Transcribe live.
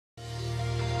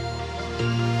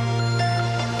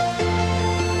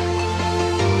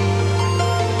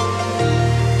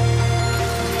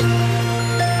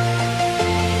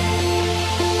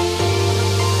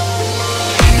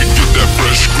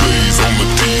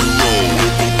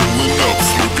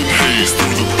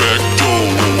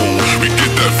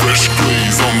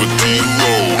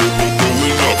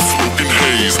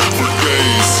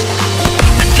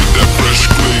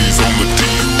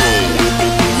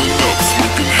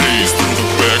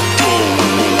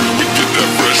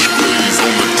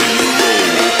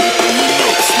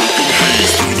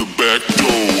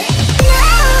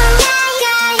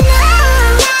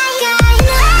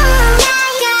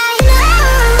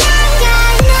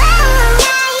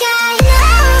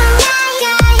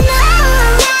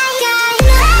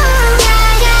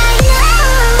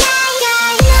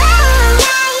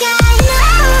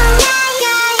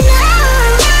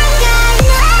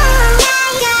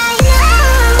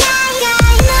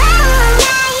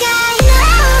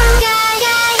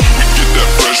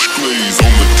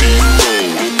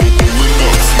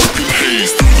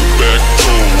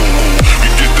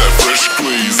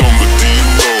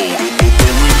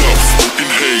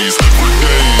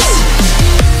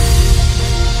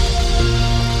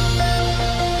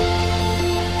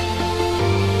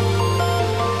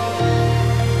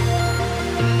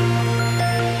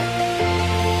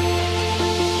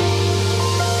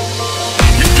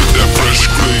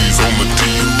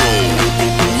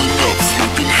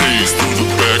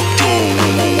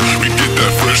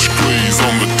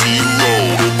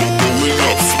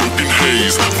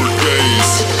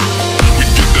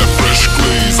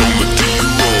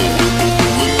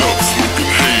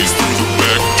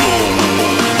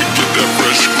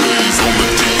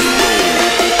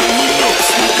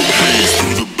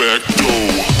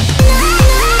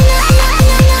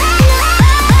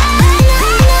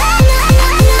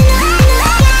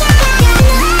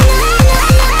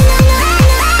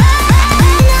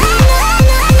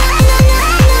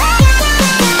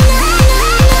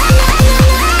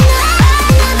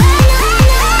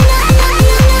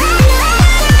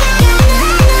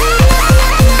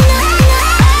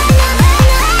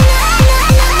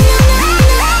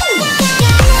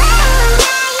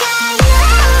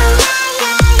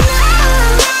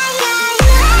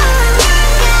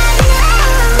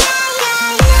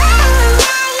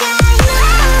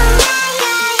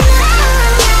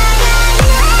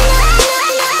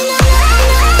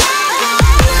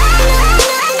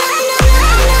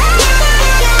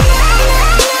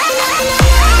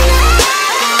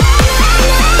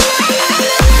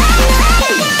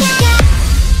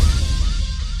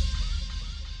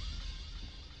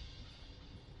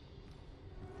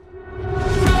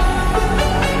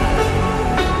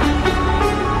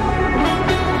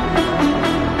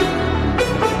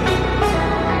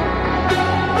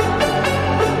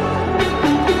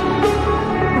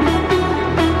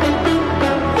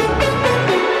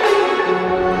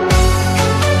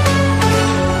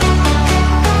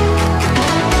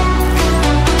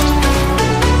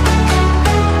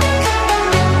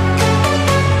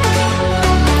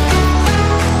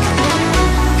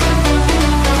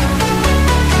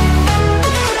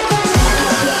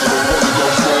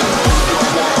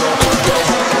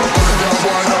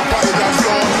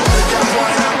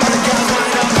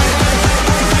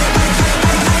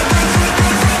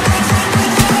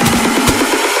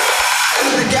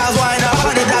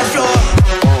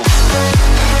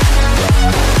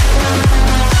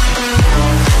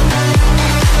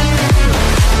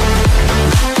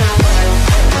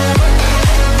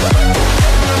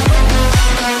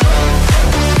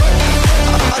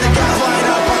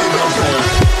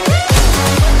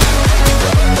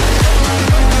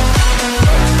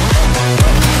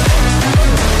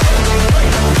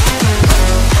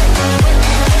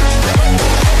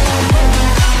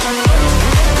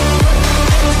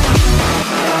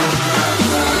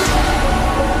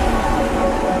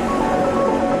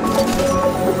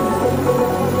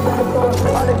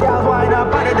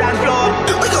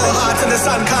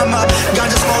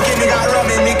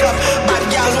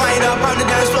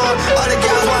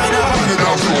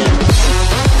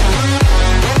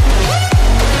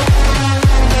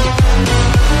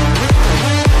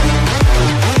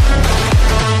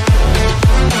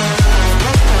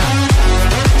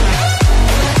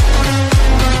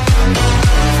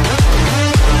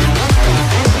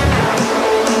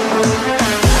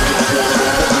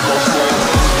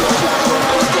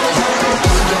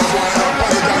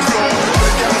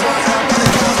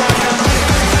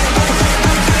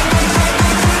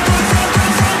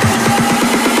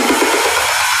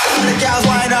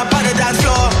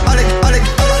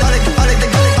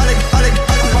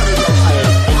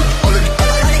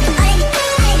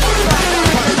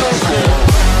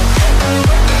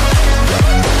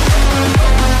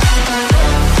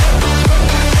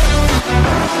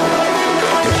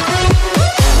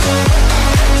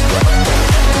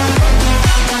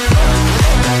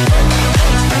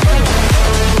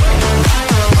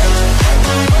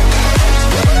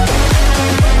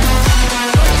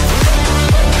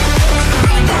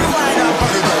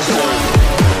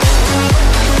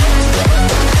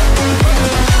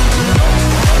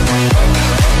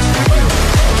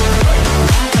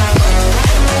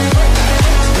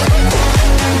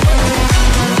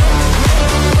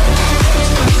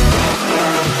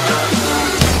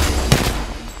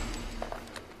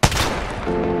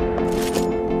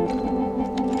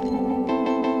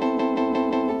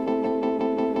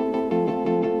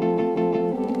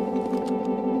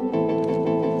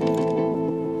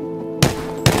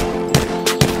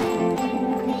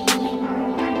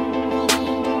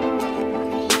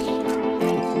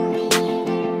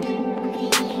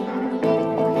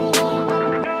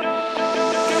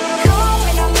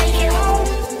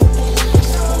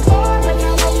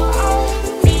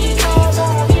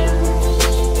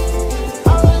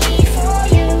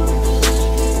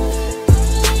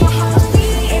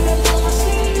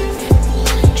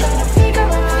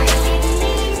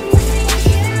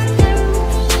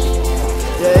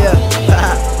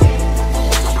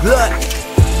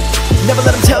Never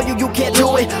let them tell you you can't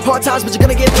do it. Hard times, but you're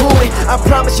gonna get through it. I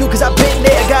promise you, cause I've been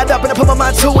there. Got up and I put my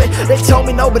mind to it. They told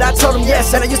me no, but I told them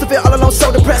yes. And I used to feel all alone, so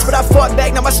depressed, but I fought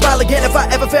back, now I smile again. If I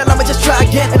ever fail, I'ma just try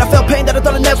again. And I felt pain that I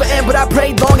thought I'd never end, but I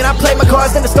prayed long and I played my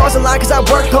cards. Then the stars aligned, cause I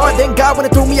worked hard. Then God went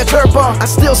and threw me a curveball. I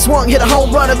still swung, hit a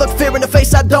home run, and looked fear in the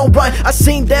face, I don't run. I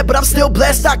seen that, but I'm still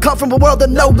blessed. I come from a world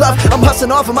of no love. I'm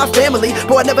hustling off of my family,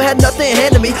 boy, I never had nothing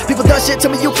handed me. People done shit to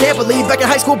me you can't believe. Back in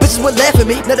high school, bitches would laugh at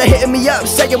me. Now they're hitting me up,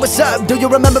 saying what's up. Do you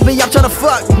remember me? I'm tryna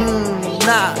fuck.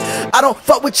 Nah, I don't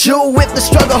fuck with you. If the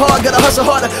struggle hard, gotta hustle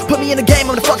harder. Put me in the game,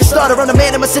 I'm the fucking starter. I'm the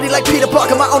man in my city like Peter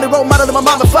Parker. My only role model is my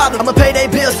mom and father. I'ma pay their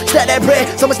bills, stack that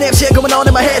bread. So much damn shit going on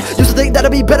in my head. Used to think that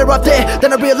I'd be better up there.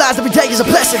 Then I realized every day is a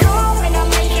blessing.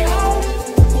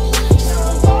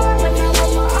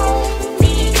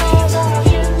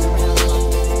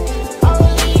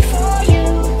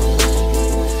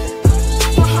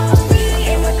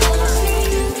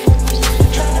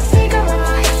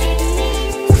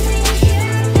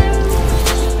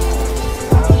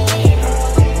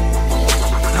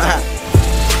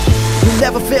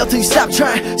 Never fail till you stop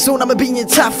trying. Soon I'ma be in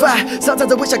top 5.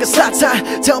 Sometimes I wish I could stop time.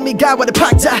 Tell me God why the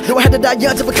Pac die. Though I had to die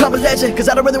young to become a legend, cause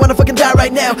I don't really wanna fucking die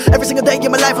right now. Every single day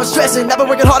in my life I'm stressing. Never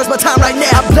working hard as my time right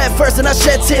now. I bled first and I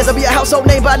shed tears. I'll be a household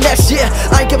name by next year.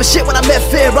 I ain't give a shit when I met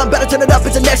fear. I'm better turn it up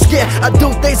into next gear. I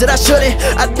do things that I shouldn't.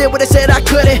 I did what they said I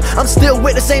couldn't. I'm still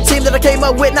with the same team that I came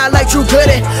up with, not like True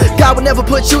Goodin'. God will never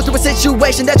put you through a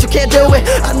situation that you can't do it.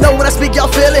 I know when I speak y'all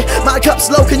feel it. My cup's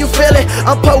low, can you feel it?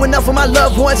 I'm pouring up for my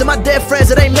loved ones and my dead friends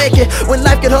that ain't make it. When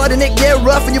life get hard and it get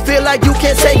rough and you feel like you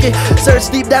can't take it, search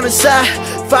deep down inside,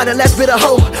 find the last bit of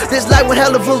hope. This life one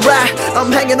hell of a ride.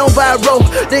 I'm hanging on by a rope.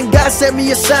 Then God sent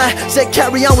me a sign, said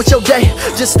carry on with your day.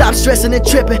 Just stop stressing and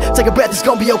tripping. Take a breath, it's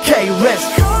gonna be okay.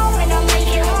 Rest.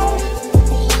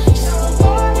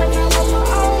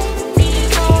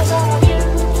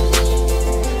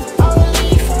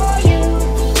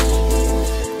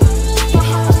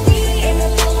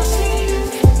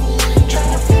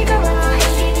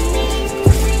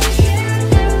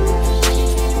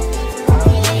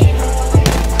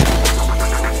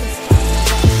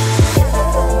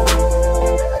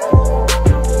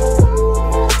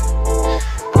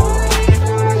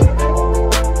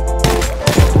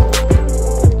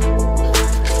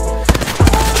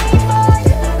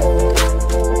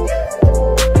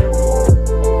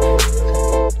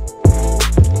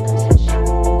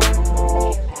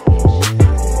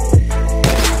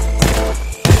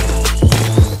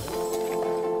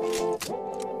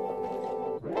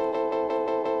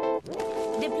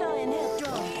 Deploy a nuke.